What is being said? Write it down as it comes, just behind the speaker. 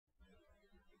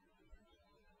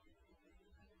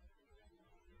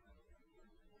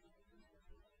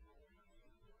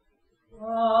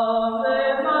Ave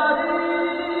Maria,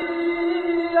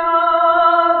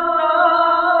 grata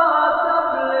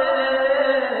plena.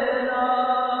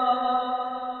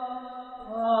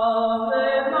 Ave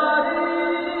Maria,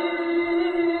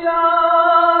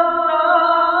 grata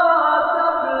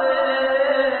plena.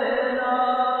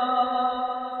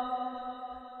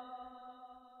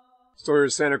 So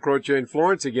here's Santa Croce in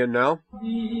Florence again now.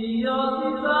 Dio ti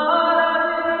dà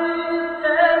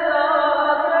tristezza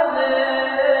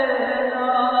serena.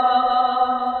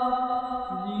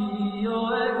 Dio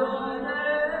è con te.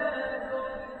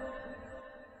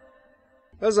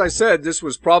 As I said, this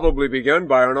was probably begun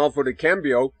by Arnolfo di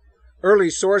Cambio. Early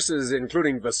sources,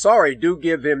 including Vasari, do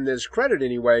give him this credit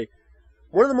anyway.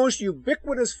 One of the most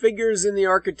ubiquitous figures in the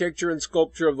architecture and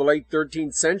sculpture of the late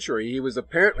 13th century, he was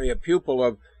apparently a pupil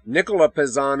of Nicola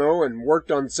Pisano and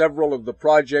worked on several of the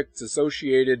projects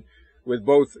associated with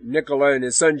both Nicola and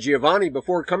his son Giovanni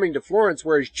before coming to Florence,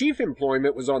 where his chief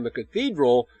employment was on the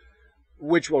cathedral,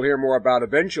 which we'll hear more about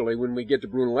eventually when we get to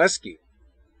Brunelleschi.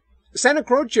 Santa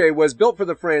Croce was built for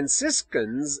the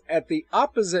Franciscans at the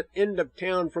opposite end of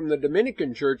town from the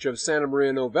Dominican church of Santa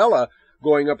Maria Novella,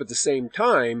 going up at the same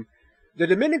time. The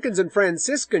Dominicans and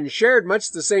Franciscans shared much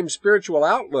the same spiritual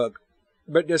outlook,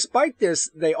 but despite this,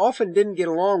 they often didn't get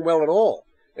along well at all,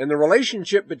 and the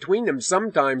relationship between them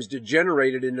sometimes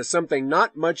degenerated into something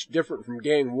not much different from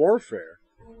gang warfare.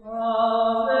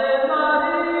 Ave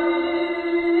Maria,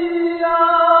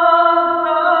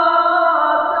 grata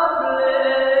plena.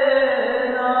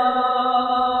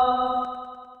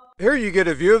 Here you get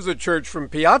a view of the church from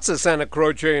Piazza Santa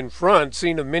Croce in front,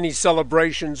 scene of many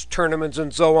celebrations, tournaments,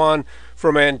 and so on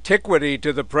from antiquity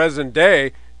to the present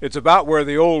day. It's about where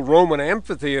the old Roman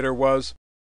amphitheater was.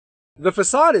 The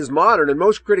facade is modern, and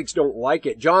most critics don't like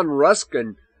it. John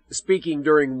Ruskin, speaking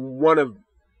during one of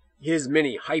his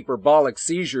many hyperbolic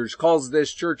seizures, calls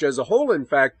this church as a whole, in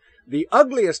fact, the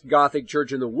ugliest Gothic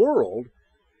church in the world.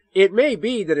 It may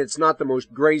be that it's not the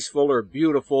most graceful or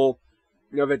beautiful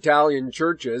of Italian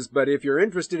churches, but if you're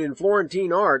interested in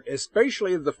Florentine art,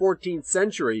 especially of the 14th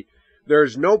century,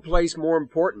 there's no place more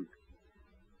important.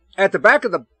 At the back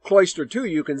of the cloister, too,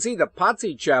 you can see the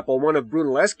Pazzi Chapel, one of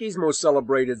Brunelleschi's most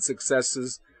celebrated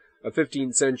successes of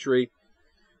 15th century.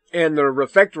 And the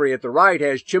refectory at the right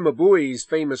has Cimabue's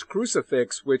famous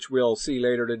crucifix, which we'll see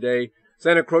later today.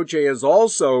 Santa Croce is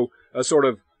also a sort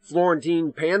of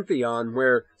Florentine pantheon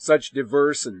where such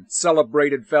diverse and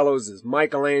celebrated fellows as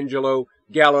Michelangelo,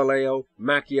 Galileo,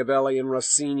 Machiavelli, and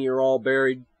Rossini are all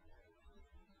buried.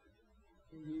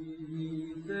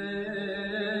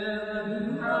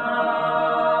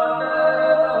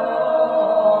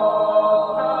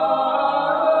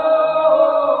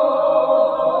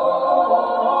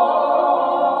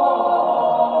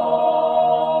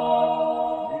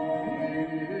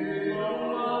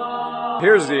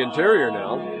 Here's the interior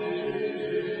now.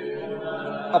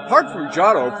 Apart from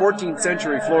Giotto, 14th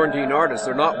century Florentine artists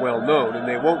are not well known, and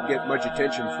they won't get much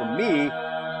attention from me,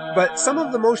 but some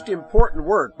of the most important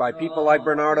work by people like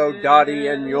Bernardo Dotti,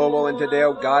 Agnolo, and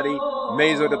Taddeo Gaddi,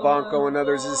 Mezzo de Banco, and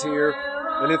others is here.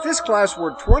 And if this class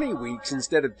were 20 weeks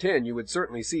instead of 10, you would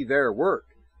certainly see their work.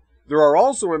 There are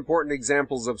also important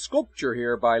examples of sculpture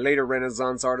here by later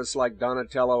Renaissance artists like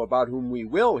Donatello, about whom we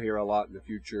will hear a lot in the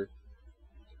future.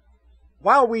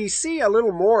 While we see a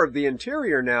little more of the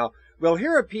interior now, we'll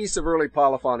hear a piece of early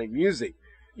polyphonic music.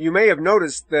 You may have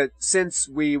noticed that since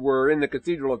we were in the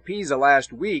Cathedral of Pisa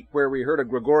last week, where we heard a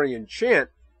Gregorian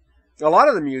chant, a lot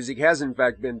of the music has in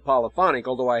fact been polyphonic,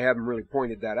 although I haven't really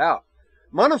pointed that out.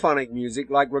 Monophonic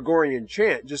music, like Gregorian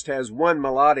chant, just has one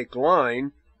melodic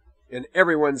line, and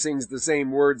everyone sings the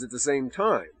same words at the same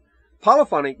time.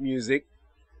 Polyphonic music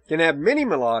can have many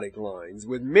melodic lines,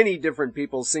 with many different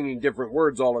people singing different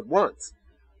words all at once.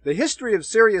 The history of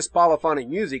serious polyphonic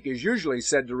music is usually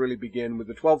said to really begin with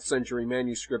the 12th century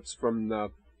manuscripts from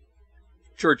the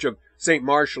Church of St.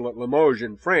 Martial at Limoges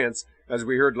in France, as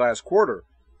we heard last quarter.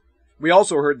 We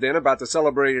also heard then about the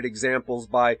celebrated examples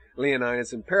by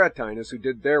Leoninus and Perotinus, who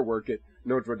did their work at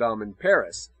Notre Dame in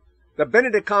Paris. The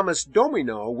Benedicamus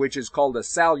Domino, which is called a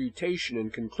salutation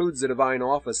and concludes the divine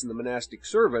office in the monastic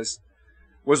service,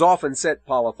 was often set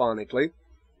polyphonically,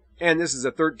 and this is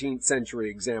a 13th century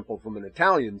example from an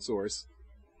Italian source.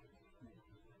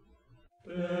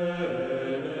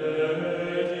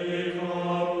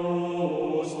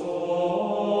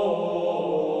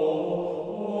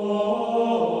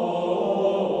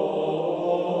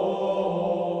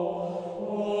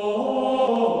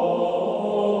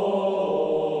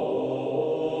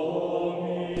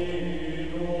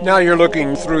 Now you're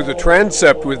looking through the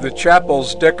transept with the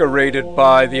chapels decorated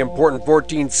by the important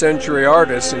 14th century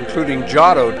artists, including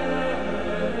Giotto.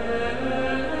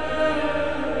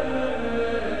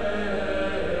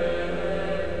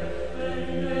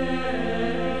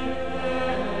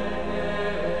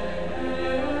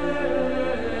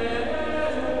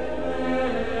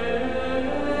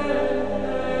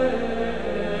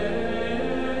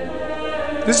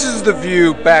 This is the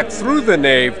view back through the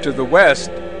nave to the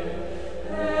west.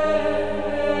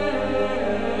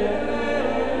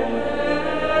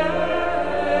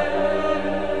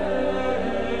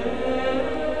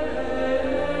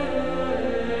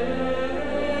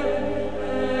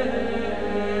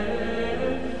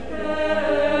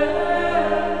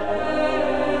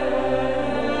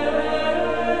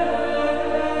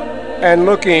 And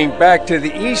looking back to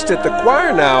the east at the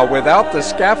choir now without the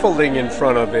scaffolding in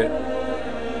front of it.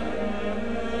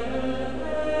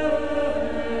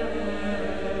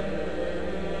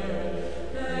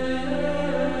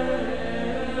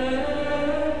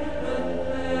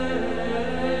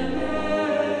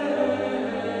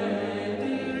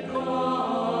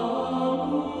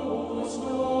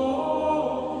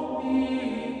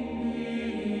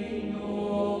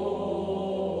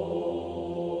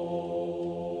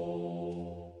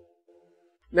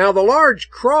 Now, the large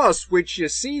cross which you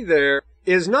see there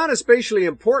is not especially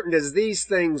important as these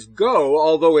things go,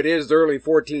 although it is early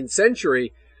 14th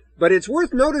century, but it's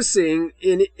worth noticing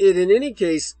in any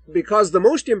case because the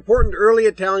most important early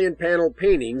Italian panel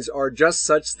paintings are just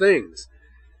such things.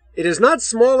 It is not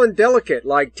small and delicate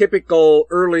like typical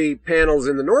early panels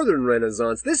in the Northern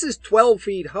Renaissance. This is 12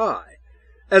 feet high.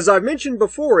 As I've mentioned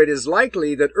before, it is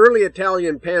likely that early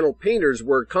Italian panel painters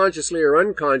were consciously or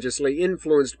unconsciously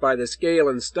influenced by the scale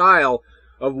and style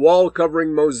of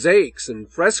wall-covering mosaics and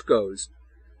frescoes.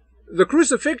 The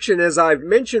crucifixion, as I've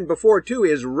mentioned before too,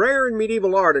 is rare in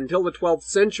medieval art until the 12th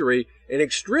century and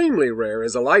extremely rare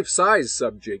as a life-size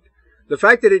subject. The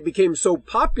fact that it became so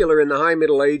popular in the High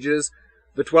Middle Ages,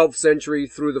 the 12th century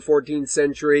through the 14th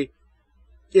century,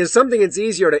 is something it's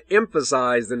easier to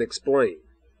emphasize than explain.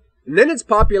 And then its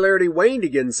popularity waned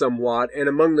again somewhat, and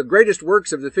among the greatest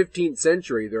works of the 15th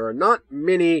century, there are not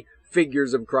many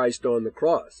figures of Christ on the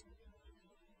cross.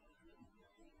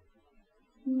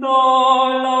 In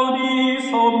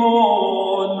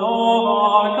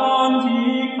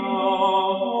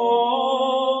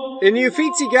the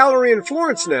Uffizi Gallery in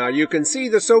Florence now, you can see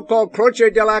the so-called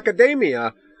Croce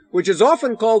dell'Accademia, which is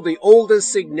often called the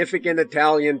oldest significant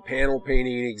Italian panel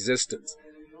painting in existence.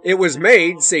 It was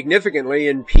made, significantly,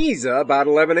 in Pisa about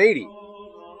 1180.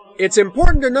 It's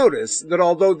important to notice that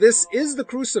although this is the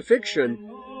crucifixion,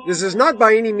 this is not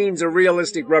by any means a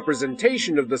realistic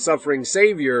representation of the suffering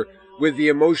Savior with the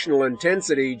emotional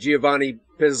intensity Giovanni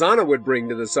Pisano would bring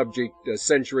to the subject a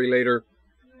century later.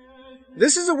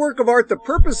 This is a work of art the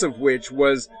purpose of which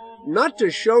was not to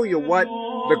show you what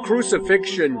the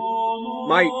crucifixion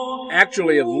might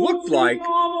actually have looked like,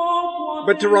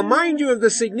 but to remind you of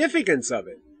the significance of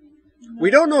it. We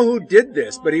don't know who did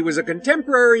this, but he was a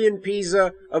contemporary in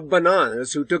Pisa of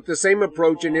Bananas who took the same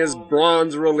approach in his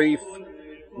bronze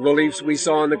reliefs we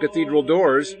saw on the cathedral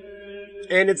doors.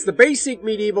 And it's the basic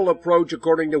medieval approach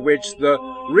according to which the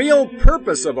real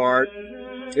purpose of art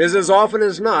is as often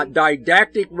as not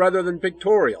didactic rather than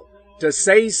pictorial, to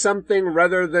say something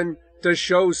rather than to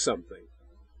show something.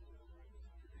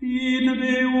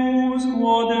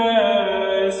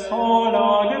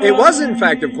 It was, in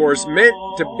fact, of course, meant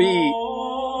to be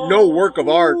no work of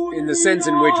art in the sense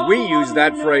in which we use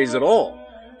that phrase at all.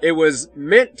 It was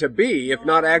meant to be, if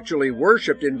not actually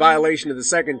worshipped in violation of the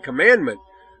second commandment,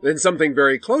 then something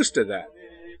very close to that.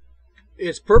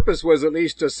 Its purpose was at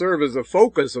least to serve as a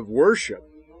focus of worship.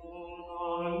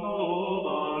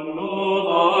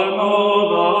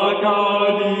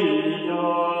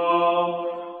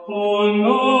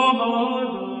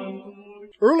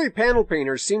 Early panel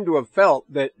painters seem to have felt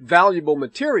that valuable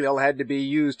material had to be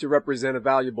used to represent a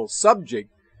valuable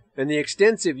subject, and the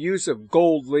extensive use of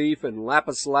gold leaf and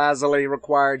lapis lazuli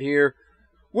required here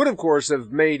would, of course,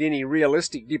 have made any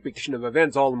realistic depiction of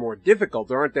events all the more difficult.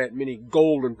 There aren't that many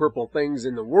gold and purple things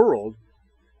in the world.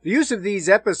 The use of these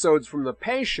episodes from the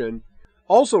Passion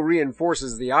also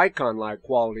reinforces the icon-like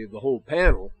quality of the whole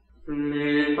panel.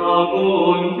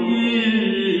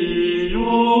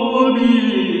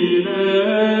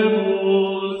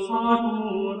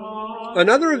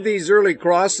 Another of these early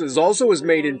crosses also was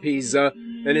made in Pisa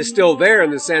and is still there in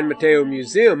the San Matteo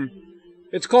Museum.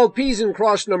 It's called Pisan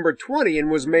Cross number 20 and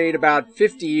was made about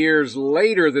 50 years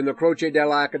later than the Croce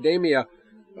dell'Accademia.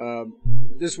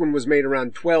 This one was made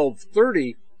around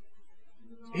 1230.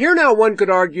 Here now one could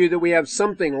argue that we have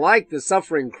something like the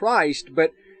suffering Christ,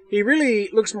 but he really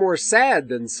looks more sad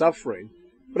than suffering.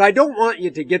 But I don't want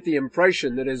you to get the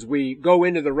impression that as we go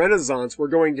into the Renaissance, we're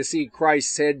going to see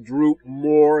Christ's head droop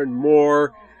more and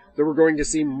more, that we're going to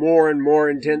see more and more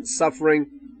intense suffering.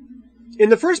 In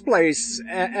the first place,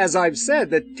 as I've said,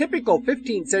 the typical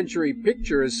 15th century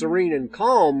picture is serene and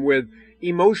calm with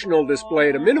emotional display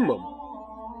at a minimum.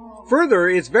 Further,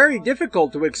 it's very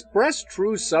difficult to express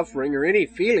true suffering or any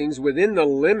feelings within the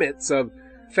limits of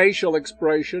facial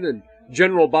expression and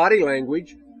general body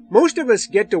language. Most of us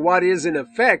get to what is in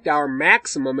effect our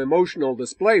maximum emotional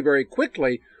display very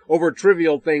quickly over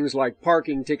trivial things like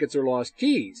parking tickets or lost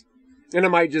keys. And I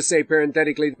might just say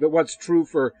parenthetically that what's true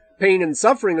for pain and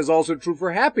suffering is also true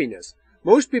for happiness.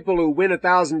 Most people who win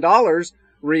 $1,000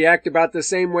 react about the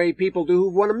same way people do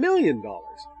who've won $1 million.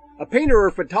 A painter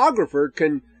or photographer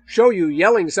can show you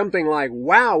yelling something like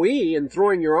 "Wowee" and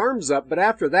throwing your arms up, but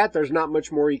after that there's not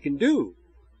much more he can do.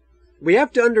 We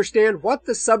have to understand what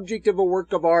the subject of a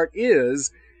work of art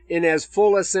is in as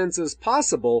full a sense as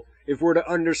possible if we're to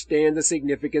understand the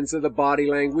significance of the body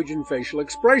language and facial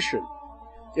expression.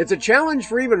 It's a challenge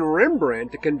for even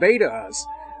Rembrandt to convey to us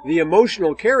the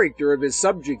emotional character of his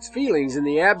subject's feelings in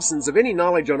the absence of any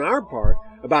knowledge on our part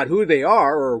about who they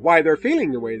are or why they're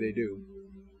feeling the way they do.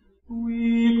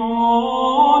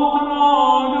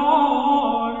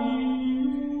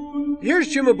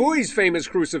 Here's Cimabue's famous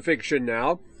crucifixion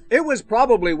now. It was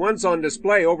probably once on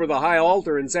display over the high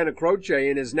altar in Santa Croce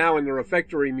and is now in the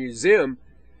Refectory Museum.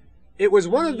 It was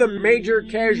one of the major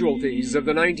casualties of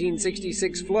the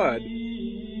 1966 flood,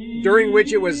 during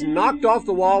which it was knocked off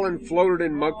the wall and floated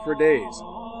in muck for days.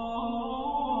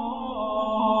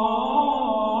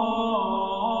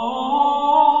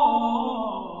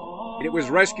 It was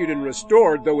rescued and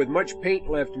restored, though with much paint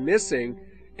left missing,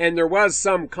 and there was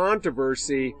some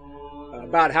controversy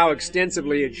about how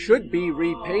extensively it should be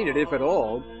repainted, if at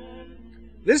all.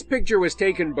 This picture was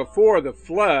taken before the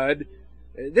flood.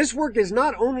 This work is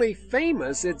not only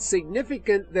famous, it's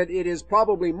significant that it is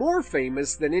probably more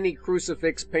famous than any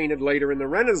crucifix painted later in the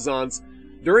Renaissance,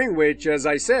 during which, as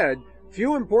I said,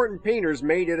 few important painters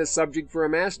made it a subject for a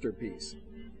masterpiece.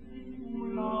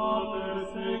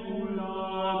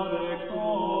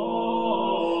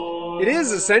 It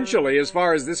is essentially, as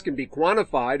far as this can be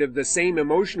quantified, of the same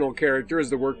emotional character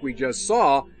as the work we just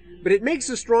saw, but it makes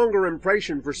a stronger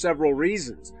impression for several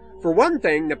reasons. For one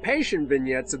thing, the Passion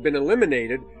vignettes have been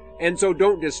eliminated, and so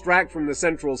don't distract from the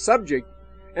central subject,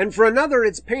 and for another,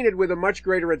 it's painted with a much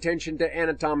greater attention to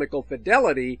anatomical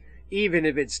fidelity, even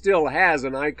if it still has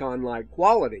an icon-like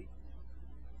quality.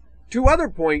 Two other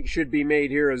points should be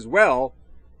made here as well.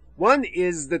 One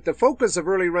is that the focus of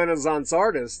early Renaissance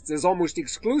artists is almost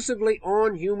exclusively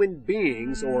on human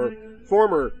beings, or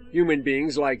former human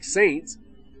beings like saints,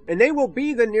 and they will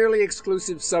be the nearly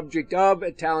exclusive subject of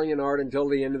Italian art until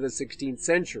the end of the 16th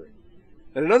century.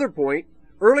 And another point,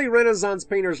 early Renaissance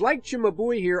painters like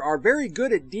Cimabue here are very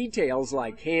good at details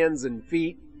like hands and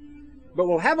feet, but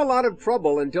will have a lot of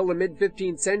trouble until the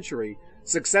mid-15th century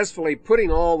successfully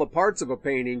putting all the parts of a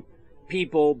painting,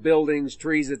 people, buildings,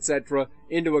 trees, etc.,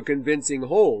 into a convincing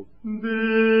whole.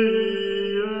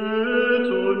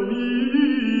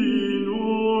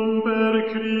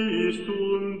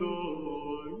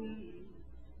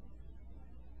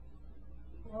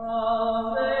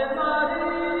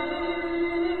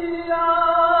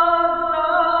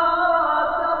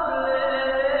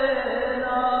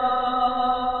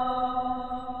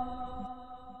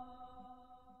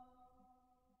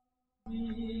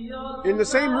 In the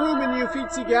same room in the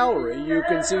Uffizi Gallery, you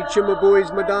can see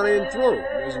Cimabue's Madonna Enthroned,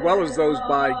 as well as those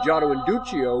by Giotto and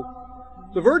Duccio.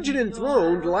 The Virgin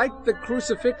Enthroned, like the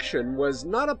Crucifixion, was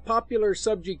not a popular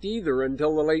subject either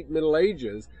until the late Middle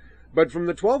Ages, but from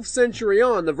the 12th century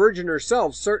on, the Virgin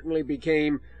herself certainly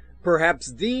became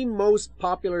perhaps the most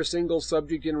popular single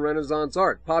subject in Renaissance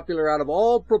art, popular out of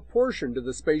all proportion to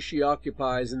the space she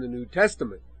occupies in the New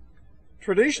Testament.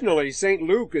 Traditionally, St.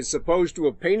 Luke is supposed to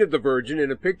have painted the Virgin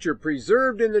in a picture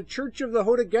preserved in the Church of the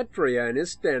Hoda Getria in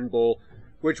Istanbul,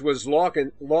 which was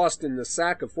lost in the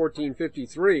sack of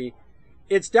 1453.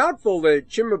 It's doubtful that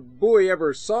Cimabue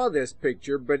ever saw this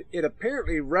picture, but it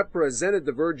apparently represented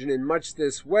the Virgin in much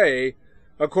this way,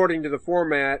 according to the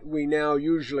format we now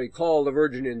usually call the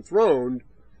Virgin Enthroned.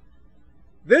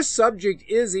 This subject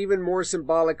is even more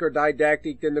symbolic or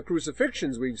didactic than the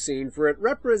crucifixions we've seen, for it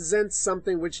represents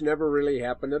something which never really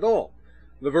happened at all.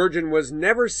 The Virgin was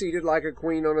never seated like a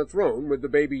queen on a throne with the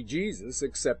baby Jesus,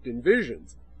 except in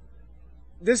visions.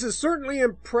 This is certainly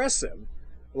impressive.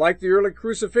 Like the early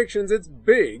crucifixions, it's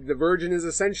big. The Virgin is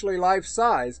essentially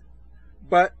life-size.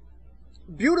 But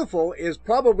beautiful is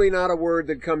probably not a word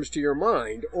that comes to your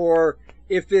mind. Or,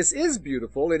 if this is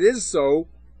beautiful, it is so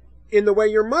in the way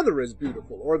your mother is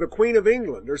beautiful, or the Queen of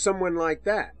England, or someone like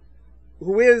that,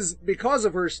 who is, because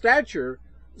of her stature,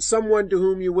 someone to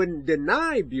whom you wouldn't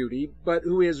deny beauty, but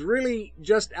who is really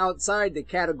just outside the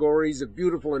categories of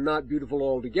beautiful and not beautiful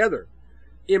altogether.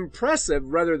 Impressive,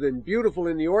 rather than beautiful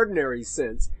in the ordinary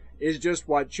sense, is just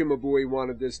what Cimabue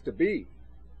wanted this to be.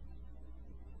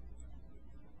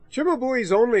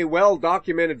 Cimabue's only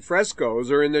well-documented frescoes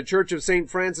are in the Church of St.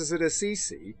 Francis at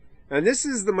Assisi, and this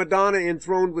is the Madonna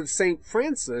enthroned with St.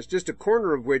 Francis, just a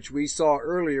corner of which we saw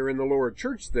earlier in the lower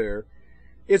church there.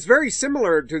 It's very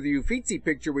similar to the Uffizi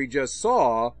picture we just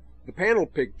saw, the panel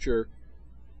picture,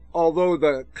 although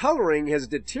the coloring has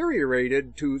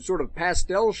deteriorated to sort of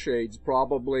pastel shades,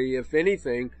 probably, if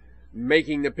anything,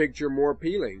 making the picture more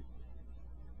appealing.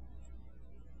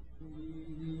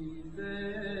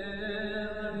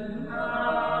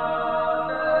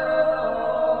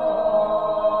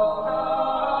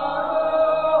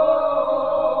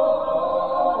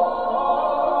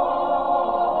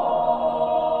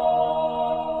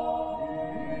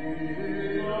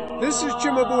 This is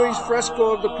Cimabue's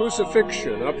fresco of the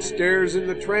Crucifixion upstairs in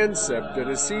the transept at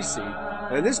Assisi,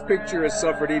 and this picture has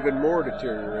suffered even more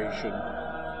deterioration.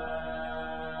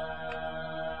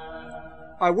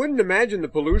 I wouldn't imagine the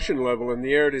pollution level in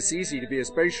the air at Assisi to be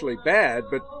especially bad,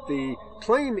 but the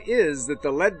claim is that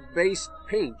the lead-based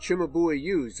paint Cimabue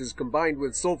used is combined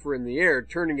with sulfur in the air,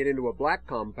 turning it into a black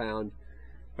compound.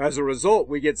 As a result,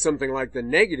 we get something like the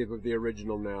negative of the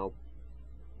original now.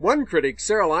 One critic,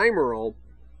 Cyril Imerl,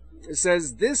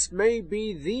 says this may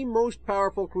be the most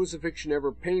powerful crucifixion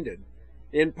ever painted,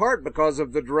 in part because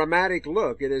of the dramatic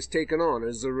look it has taken on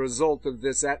as a result of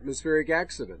this atmospheric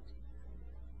accident.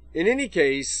 In any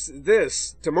case,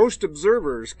 this, to most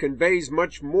observers, conveys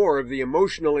much more of the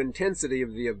emotional intensity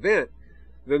of the event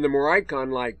than the more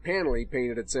icon-like panel he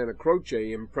painted at Santa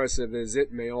Croce, impressive as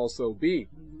it may also be.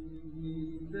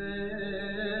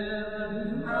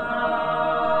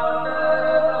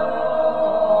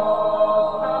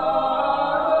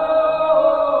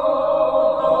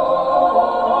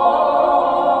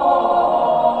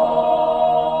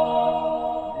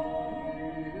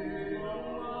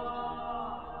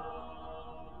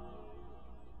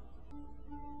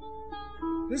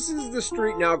 This is the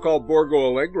street now called Borgo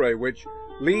Alegre, which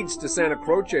leads to Santa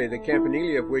Croce, the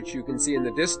campanile of which you can see in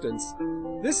the distance.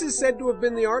 This is said to have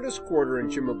been the artist quarter in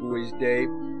Cimabue's day.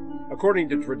 According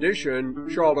to tradition,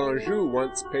 Charles d'Anjou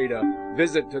once paid a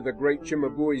visit to the great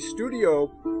Cimabue studio,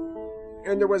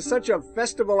 and there was such a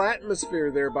festival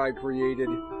atmosphere thereby created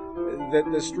that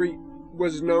the street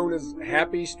was known as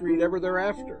Happy Street ever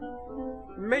thereafter.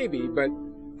 Maybe, but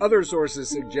other sources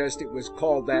suggest it was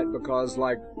called that because,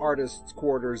 like artists'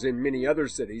 quarters in many other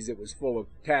cities, it was full of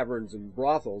taverns and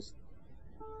brothels.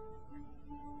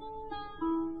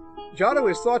 Giotto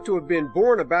is thought to have been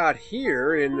born about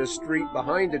here in the street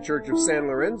behind the Church of San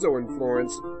Lorenzo in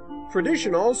Florence.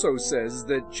 Tradition also says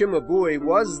that Cimabue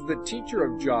was the teacher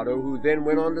of Giotto, who then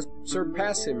went on to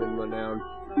surpass him in renown,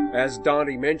 as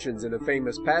Dante mentions in a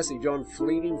famous passage on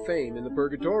fleeting fame in the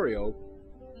Purgatorio.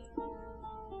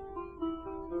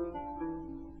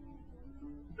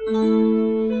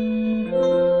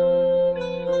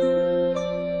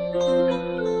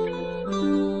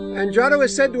 And Giotto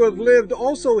is said to have lived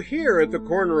also here at the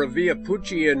corner of Via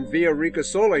Pucci and Via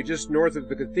Ricasole, just north of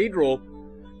the cathedral.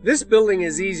 This building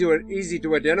is easy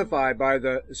to identify by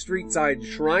the street-side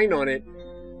shrine on it,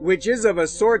 which is of a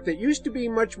sort that used to be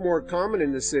much more common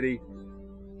in the city.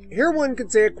 Here one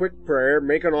could say a quick prayer,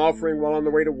 make an offering while on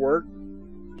the way to work.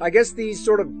 I guess these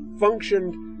sort of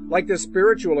functioned like the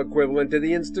spiritual equivalent to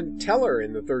the instant teller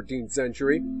in the 13th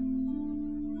century.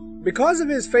 Because of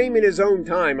his fame in his own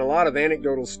time, a lot of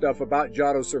anecdotal stuff about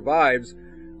Giotto survives,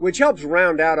 which helps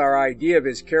round out our idea of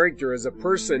his character as a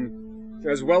person,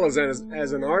 as well as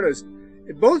an artist.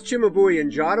 Both Cimabue and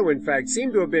Giotto, in fact,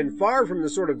 seem to have been far from the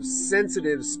sort of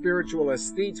sensitive spiritual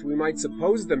aesthetes we might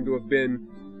suppose them to have been.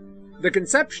 The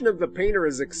conception of the painter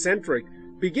as eccentric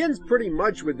begins pretty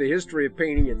much with the history of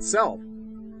painting itself.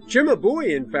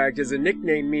 Cimabue, in fact, is a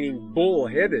nickname meaning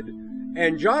bull-headed,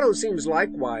 and Giotto seems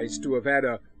likewise to have had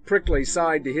a prickly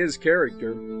side to his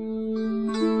character.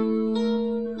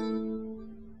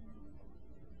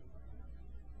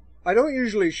 I don't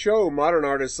usually show modern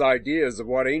artists' ideas of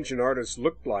what ancient artists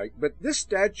looked like, but this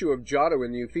statue of Giotto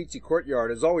in the Uffizi courtyard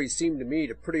has always seemed to me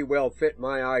to pretty well fit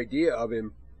my idea of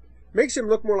him. Makes him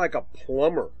look more like a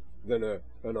plumber than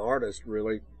an artist,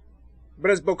 really. But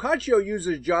as Boccaccio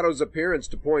uses Giotto's appearance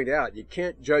to point out, you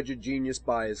can't judge a genius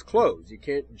by his clothes. You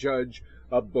can't judge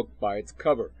a book by its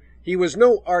cover. He was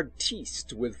no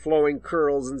artiste with flowing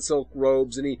curls and silk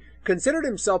robes, and he considered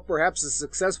himself perhaps a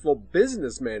successful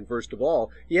businessman first of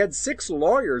all. He had 6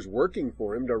 lawyers working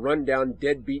for him to run down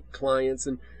deadbeat clients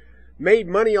and made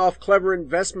money off clever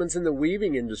investments in the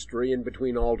weaving industry in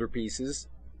between altarpieces.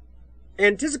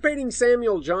 Anticipating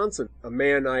Samuel Johnson, a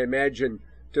man I imagine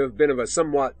to have been of a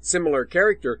somewhat similar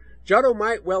character, Giotto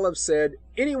might well have said,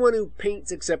 "Anyone who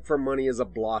paints except for money is a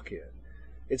blockhead."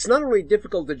 It's not only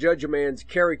difficult to judge a man's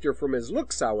character from his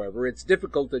looks, however, it's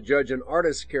difficult to judge an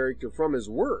artist's character from his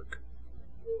work.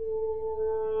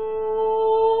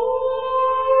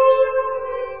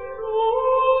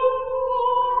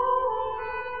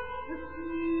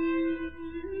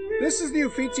 This is the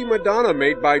Uffizi Madonna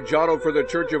made by Giotto for the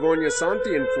Church of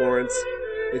Ognissanti in Florence.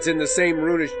 It's in the same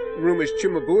room as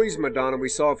Cimabue's Madonna we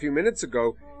saw a few minutes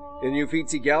ago in the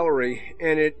Uffizi Gallery,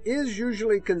 and it is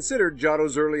usually considered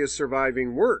Giotto's earliest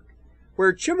surviving work.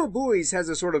 Where Cimabue's has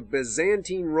a sort of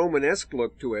Byzantine Romanesque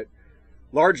look to it,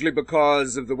 largely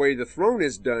because of the way the throne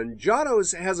is done,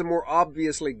 Giotto's has a more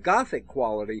obviously Gothic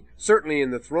quality, certainly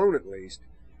in the throne at least.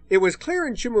 It was clear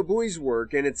in Cimabue's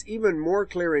work, and it's even more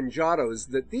clear in Giotto's,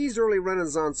 that these early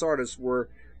Renaissance artists were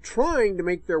trying to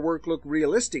make their work look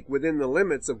realistic within the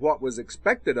limits of what was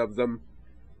expected of them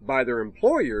by their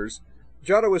employers.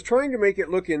 Giotto was trying to make it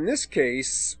look, in this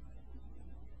case,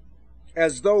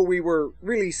 as though we were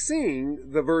really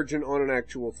seeing the Virgin on an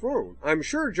actual throne. I'm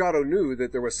sure Giotto knew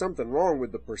that there was something wrong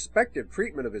with the perspective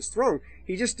treatment of his throne.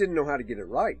 He just didn't know how to get it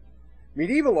right.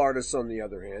 Medieval artists, on the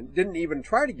other hand, didn't even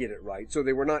try to get it right, so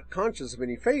they were not conscious of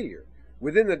any failure.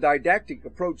 Within the didactic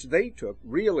approach they took,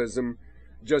 realism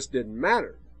just didn't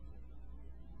matter.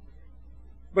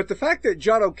 But the fact that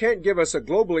Giotto can't give us a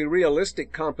globally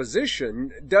realistic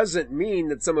composition doesn't mean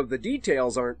that some of the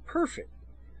details aren't perfect.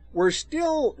 We're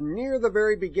still near the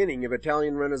very beginning of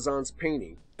Italian Renaissance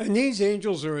painting. And these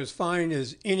angels are as fine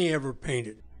as any ever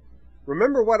painted.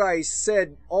 Remember what I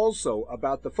said also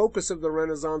about the focus of the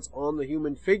Renaissance on the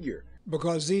human figure.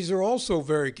 Because these are also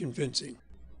very convincing.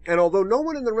 And although no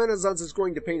one in the Renaissance is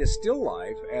going to paint a still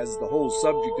life as the whole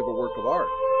subject of a work of art,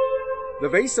 the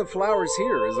vase of flowers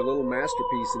here is a little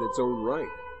masterpiece in its own right.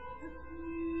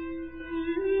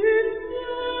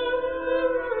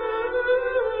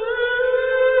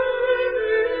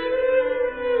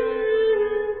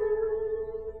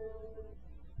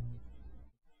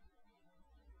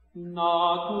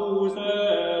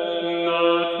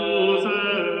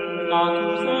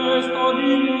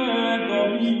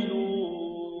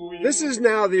 This is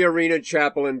now the Arena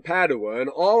Chapel in Padua, and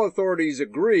all authorities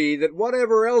agree that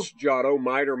whatever else Giotto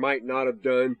might or might not have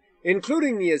done,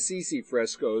 including the Assisi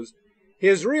frescoes,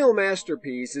 his real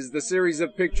masterpiece is the series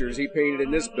of pictures he painted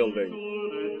in this building.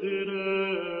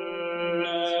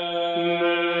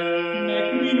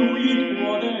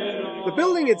 The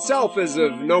building itself is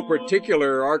of no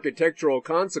particular architectural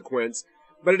consequence,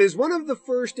 but it is one of the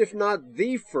first, if not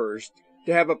the first,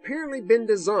 to have apparently been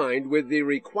designed with the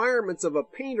requirements of a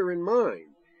painter in mind.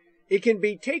 It can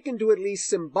be taken to at least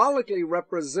symbolically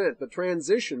represent the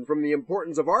transition from the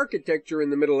importance of architecture in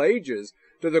the Middle Ages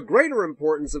to the greater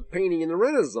importance of painting in the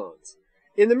Renaissance.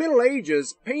 In the Middle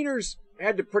Ages, painters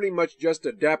had to pretty much just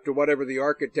adapt to whatever the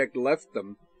architect left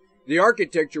them. The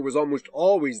architecture was almost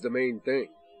always the main thing.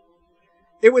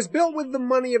 It was built with the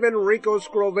money of Enrico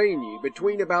Scrovegni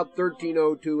between about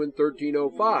 1302 and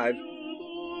 1305.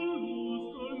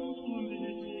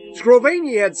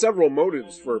 Scrovegni had several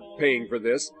motives for paying for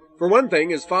this. For one thing,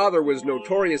 his father was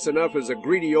notorious enough as a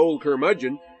greedy old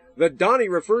curmudgeon that Doni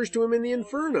refers to him in the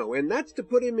Inferno, and that's to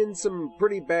put him in some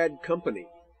pretty bad company.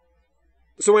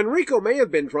 So Enrico may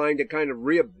have been trying to kind of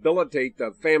rehabilitate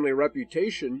the family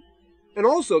reputation, and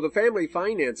also the family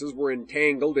finances were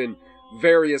entangled in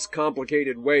various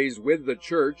complicated ways with the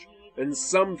church, and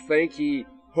some think he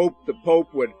hoped the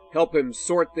Pope would help him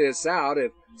sort this out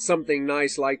if something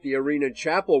nice like the Arena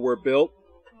Chapel were built.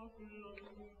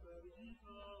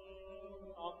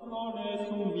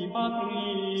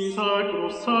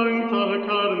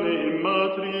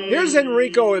 Here's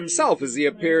Enrico himself as he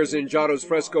appears in Giotto's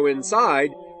fresco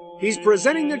inside. He's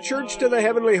presenting the church to the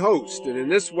heavenly host, and in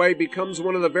this way becomes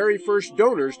one of the very first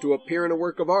donors to appear in a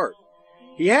work of art.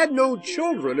 He had no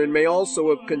children and may also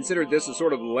have considered this a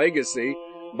sort of legacy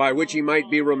by which he might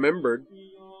be remembered.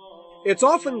 It's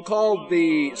often called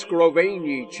the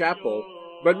Scrovegni Chapel,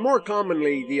 but more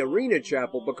commonly the Arena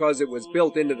Chapel because it was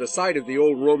built into the site of the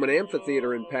old Roman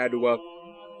amphitheater in Padua,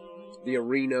 the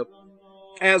Arena,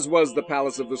 as was the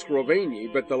Palace of the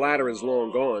Scrovegni, but the latter is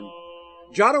long gone.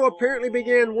 Giotto apparently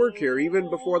began work here even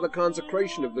before the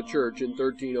consecration of the church in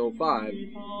 1305.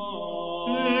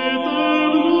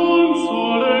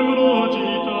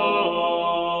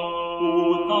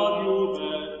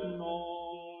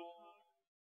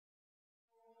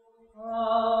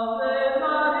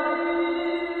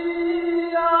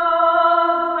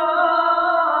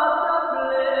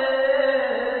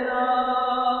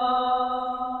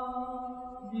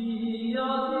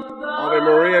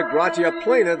 Gratia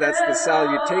plena, that's the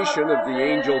salutation of the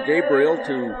angel Gabriel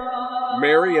to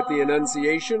Mary at the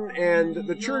Annunciation, and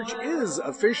the church is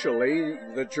officially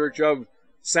the Church of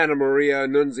Santa Maria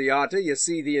Annunziata, you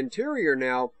see the interior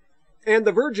now, and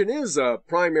the Virgin is a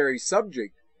primary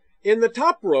subject. In the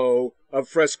top row of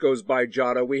frescoes by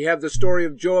Giotto, we have the story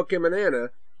of Joachim and Anna,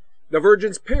 the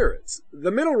Virgin's parents.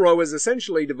 The middle row is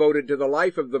essentially devoted to the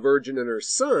life of the Virgin and her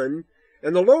son,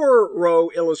 and the lower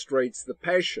row illustrates the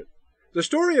Passion. The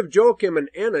story of Joachim and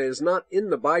Anna is not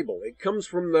in the Bible. It comes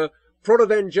from the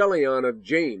Protevangelion of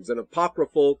James, an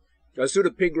apocryphal, a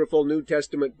pseudepigraphal New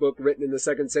Testament book written in the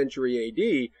 2nd century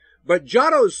A.D., but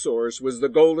Giotto's source was the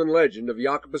Golden Legend of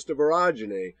Jacobus de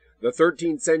Voragine, the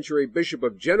 13th century bishop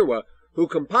of Genoa, who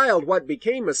compiled what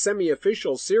became a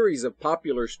semi-official series of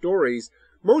popular stories,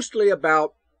 mostly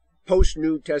about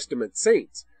post-New Testament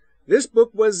saints. This book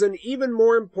was an even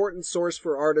more important source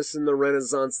for artists in the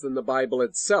Renaissance than the Bible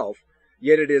itself,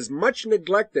 yet it is much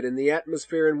neglected in the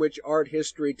atmosphere in which art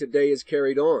history today is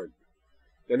carried on.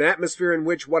 An atmosphere in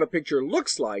which what a picture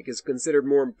looks like is considered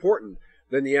more important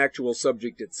than the actual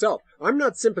subject itself. I'm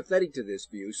not sympathetic to this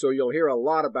view, so you'll hear a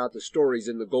lot about the stories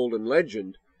in the Golden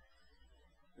Legend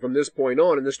from this point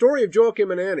on, and the story of Joachim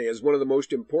and Anna is one of the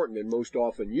most important and most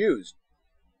often used.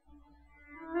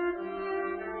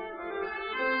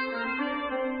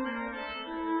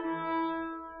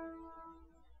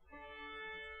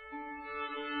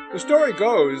 The story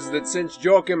goes that since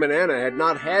Joachim and Anna had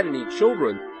not had any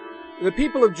children, the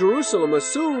people of Jerusalem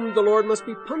assumed the Lord must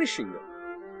be punishing them,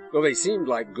 though they seemed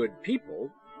like good people,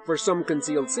 for some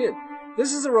concealed sin.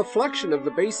 This is a reflection of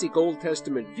the basic Old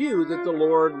Testament view that the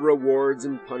Lord rewards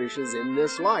and punishes in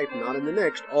this life, not in the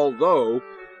next, although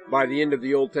by the end of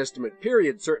the Old Testament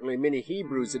period, certainly many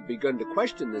Hebrews had begun to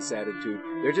question this attitude.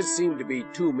 There just seemed to be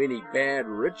too many bad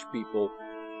rich people.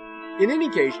 In any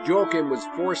case, Joachim was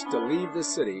forced to leave the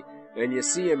city, and you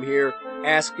see him here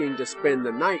asking to spend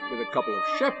the night with a couple of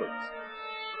shepherds.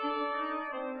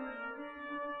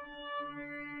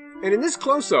 And in this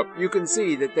close-up, you can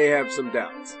see that they have some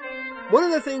doubts. One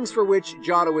of the things for which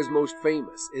Giotto is most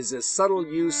famous is his subtle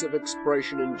use of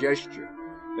expression and gesture,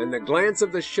 and the glance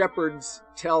of the shepherds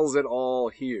tells it all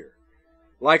here.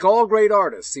 Like all great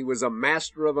artists, he was a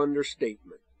master of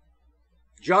understatement.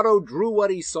 Giotto drew what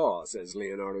he saw, says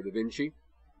Leonardo da Vinci.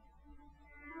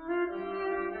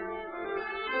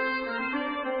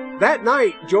 That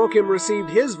night, Joachim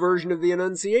received his version of the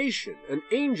Annunciation. An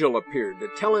angel appeared to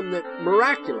tell him that,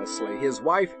 miraculously, his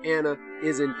wife Anna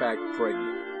is in fact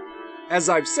pregnant. As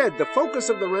I've said, the focus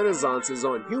of the Renaissance is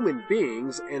on human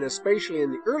beings, and especially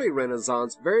in the early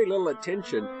Renaissance, very little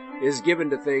attention is given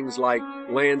to things like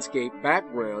landscape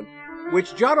background,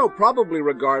 which Giotto probably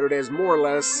regarded as more or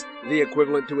less the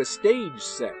equivalent to a stage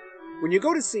set. When you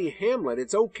go to see Hamlet,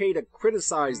 it's okay to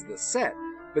criticize the set,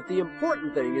 but the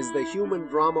important thing is the human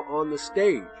drama on the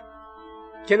stage.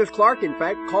 Kenneth Clark, in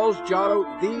fact, calls Giotto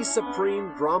the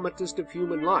supreme dramatist of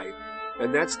human life,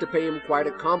 and that's to pay him quite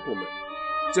a compliment.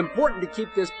 It's important to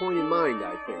keep this point in mind,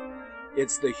 I think.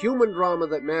 It's the human drama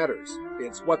that matters.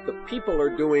 It's what the people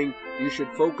are doing you should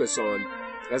focus on,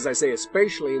 as I say,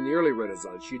 especially in the early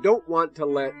Renaissance. You don't want to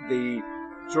let the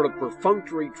sort of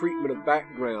perfunctory treatment of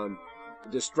background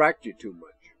distract you too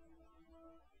much.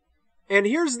 And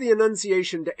here's the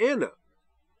Annunciation to Anna.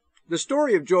 The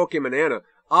story of Joachim and Anna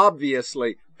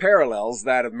obviously parallels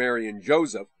that of Mary and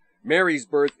Joseph. Mary's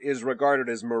birth is regarded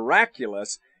as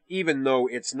miraculous, even though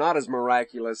it's not as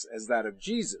miraculous as that of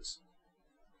Jesus.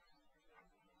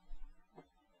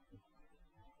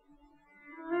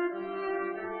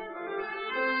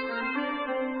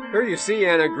 Here you see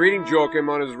Anna greeting Joachim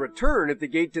on his return at the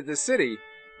gate to the city,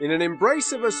 in an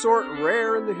embrace of a sort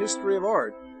rare in the history of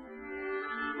art.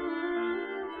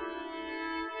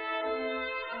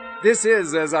 This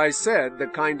is, as I said, the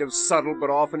kind of subtle but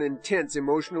often intense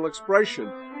emotional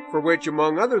expression for which,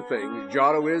 among other things,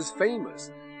 Giotto is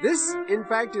famous. This, in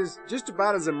fact, is just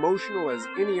about as emotional as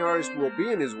any artist will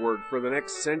be in his work for the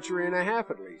next century and a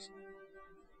half at least.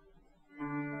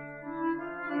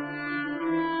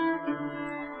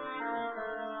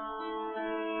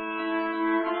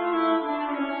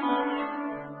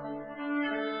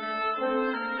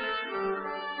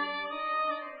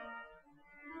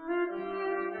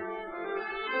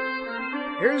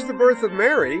 Here's the birth of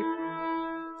Mary.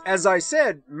 As I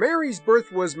said, Mary's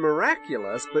birth was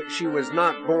miraculous, but she was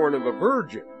not born of a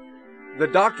virgin. The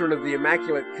doctrine of the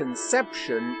Immaculate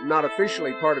Conception, not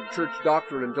officially part of church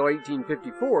doctrine until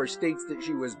 1854, states that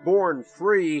she was born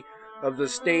free of the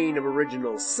stain of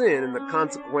original sin and the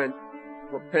consequent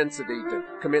propensity to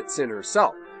commit sin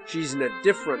herself. She's in a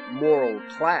different moral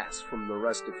class from the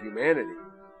rest of humanity.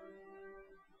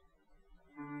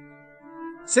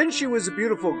 Since she was a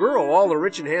beautiful girl, all the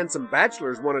rich and handsome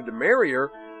bachelors wanted to marry her.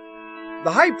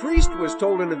 The high priest was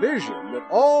told in a vision that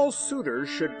all suitors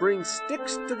should bring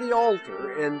sticks to the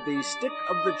altar, and the stick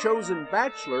of the chosen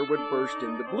bachelor would burst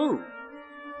into bloom.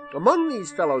 Among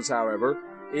these fellows, however,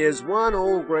 is one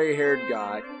old gray-haired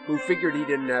guy who figured he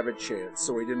didn't have a chance,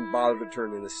 so he didn't bother to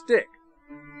turn in a stick.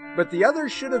 But the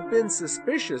others should have been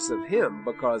suspicious of him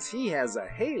because he has a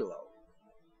halo.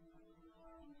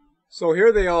 So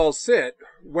here they all sit,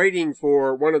 waiting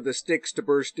for one of the sticks to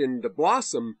burst into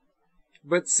blossom.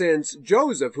 But since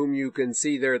Joseph, whom you can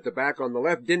see there at the back on the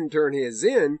left, didn't turn his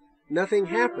in, nothing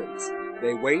happens.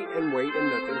 They wait and wait and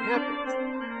nothing happens.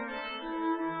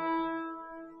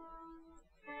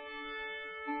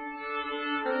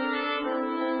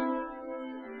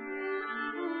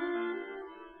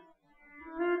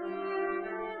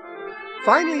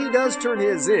 Finally, he does turn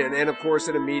his in, and of course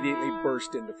it immediately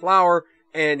bursts into flower,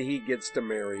 and he gets to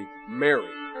marry Mary.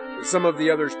 Some of the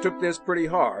others took this pretty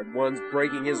hard. One's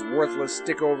breaking his worthless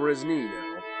stick over his knee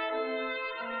now.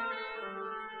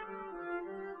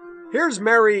 Here's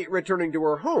Mary returning to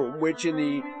her home, which in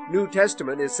the New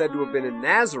Testament is said to have been in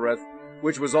Nazareth,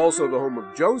 which was also the home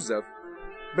of Joseph.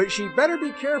 But she better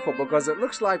be careful because it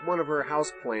looks like one of her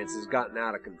houseplants has gotten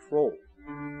out of control.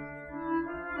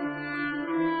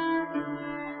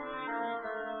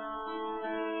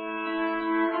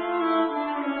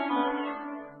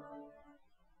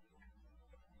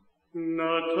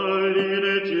 Natali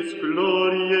regis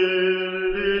gloriae,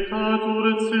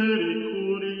 letatur celi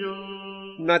curia.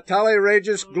 Natale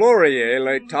Regis Gloriae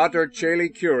Laetatur Caeli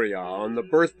Curia. On the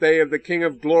birthday of the King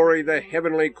of Glory, the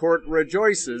heavenly court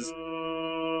rejoices.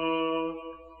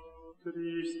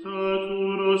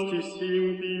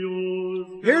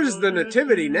 Here's the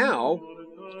Nativity now,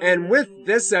 and with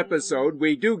this episode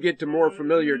we do get to more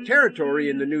familiar territory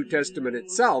in the New Testament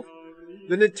itself.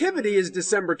 The Nativity is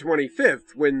December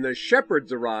 25th, when the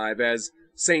shepherds arrive, as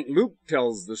St. Luke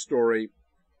tells the story.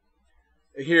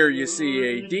 Here you see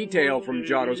a detail from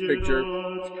Giotto's picture.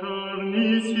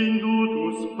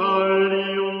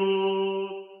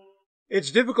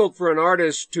 It's difficult for an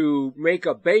artist to make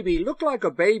a baby look like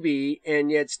a baby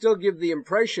and yet still give the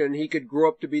impression he could grow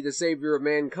up to be the savior of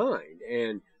mankind.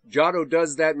 And Giotto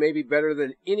does that maybe better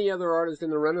than any other artist in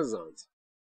the Renaissance.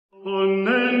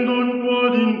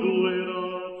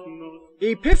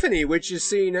 Epiphany, which you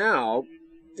see now,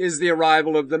 is the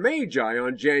arrival of the Magi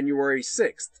on January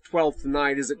 6th, 12th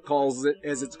night as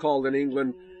it's called in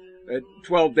England,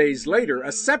 12 days later,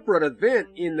 a separate event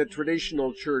in the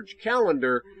traditional church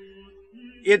calendar.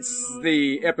 It's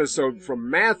the episode from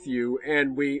Matthew,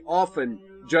 and we often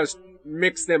just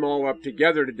mix them all up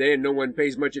together today, and no one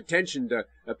pays much attention to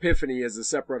Epiphany as a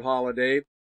separate holiday.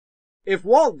 If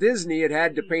Walt Disney had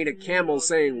had to paint a camel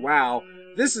saying, wow,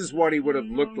 this is what he would have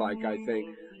looked like, I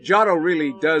think. Giotto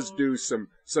really does do some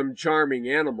charming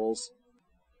animals.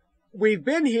 We've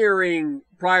been hearing,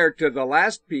 prior to the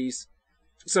last piece,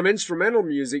 some instrumental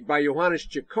music by Johannes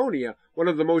Ciconia, one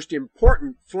of the most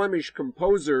important Flemish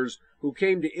composers who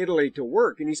came to Italy to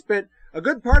work. And he spent a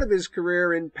good part of his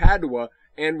career in Padua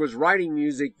and was writing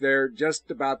music there just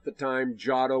about the time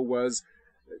Giotto was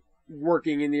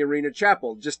working in the Arena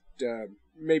Chapel, just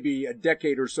maybe a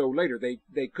decade or so later.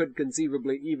 They could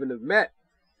conceivably even have met.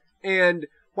 And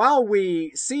while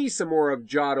we see some more of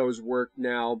Giotto's work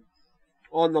now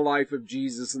on the life of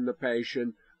Jesus and the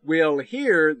Passion, we'll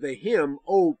hear the hymn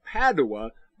O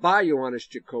Padua by Johannes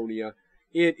Ciconia.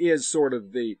 It is sort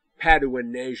of the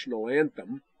Paduan national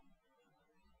anthem.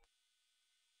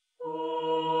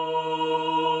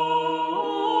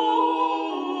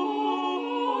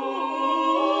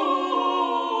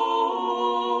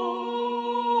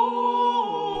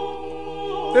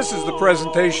 This is the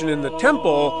presentation in the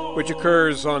temple, which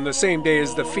occurs on the same day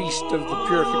as the Feast of the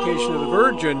Purification of the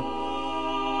Virgin,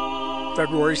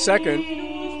 February 2nd.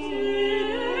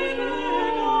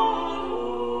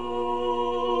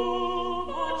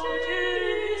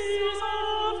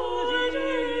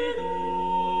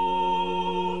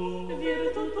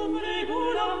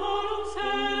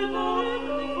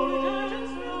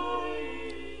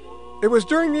 It was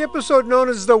during the episode known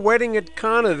as the Wedding at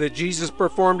Cana that Jesus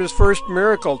performed his first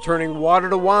miracle, turning water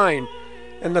to wine.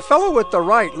 And the fellow at the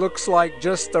right looks like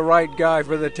just the right guy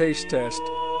for the taste test.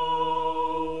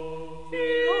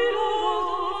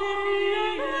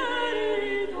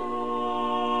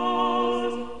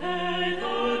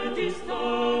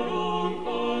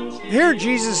 Here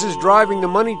Jesus is driving the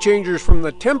money changers from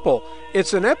the temple.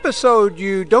 It's an episode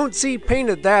you don't see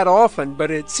painted that often,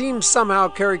 but it seems somehow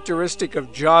characteristic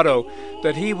of Giotto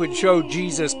that he would show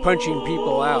Jesus punching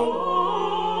people out.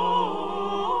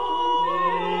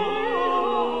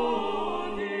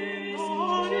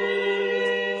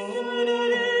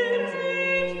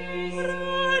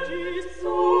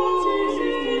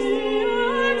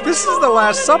 This is the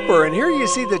Last Supper, and here you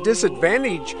see the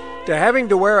disadvantage to having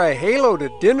to wear a halo to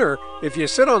dinner if you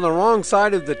sit on the wrong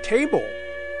side of the table.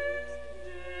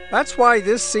 That's why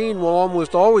this scene will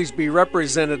almost always be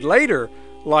represented later,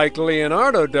 like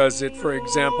Leonardo does it, for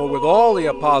example, with all the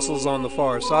apostles on the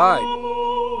far side.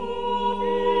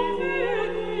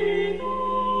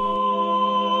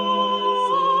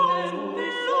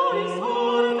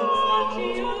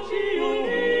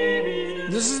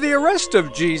 This is the arrest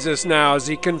of Jesus now as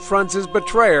he confronts his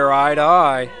betrayer eye to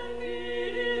eye.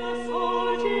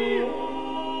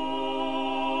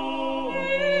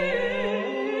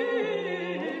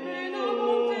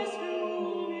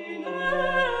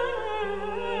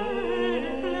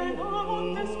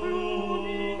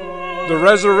 The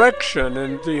resurrection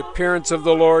and the appearance of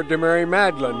the Lord to Mary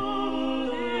Magdalene.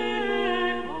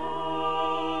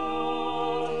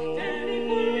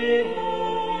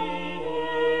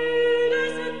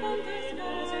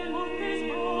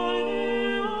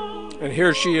 And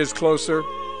here she is closer.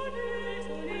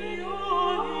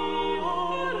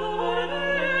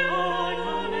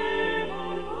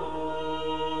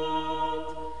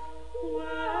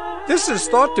 This is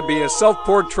thought to be a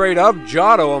self-portrait of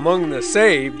Giotto among the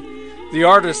saved. The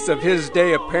artists of his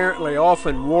day apparently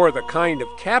often wore the kind of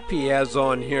cap he has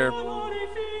on here.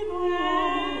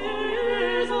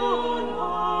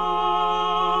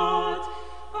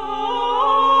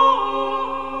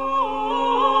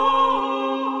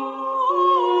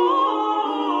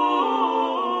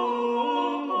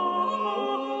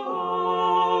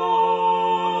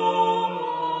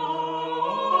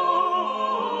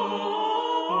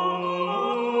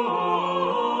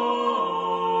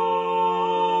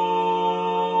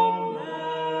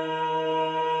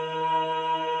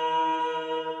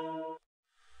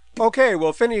 Okay,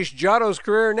 we'll finish Giotto's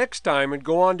career next time and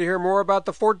go on to hear more about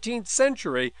the 14th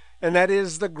century, and that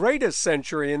is the greatest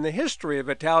century in the history of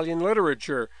Italian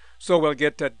literature. So we'll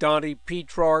get to Dante,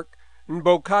 Petrarch, and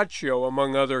Boccaccio,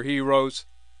 among other heroes.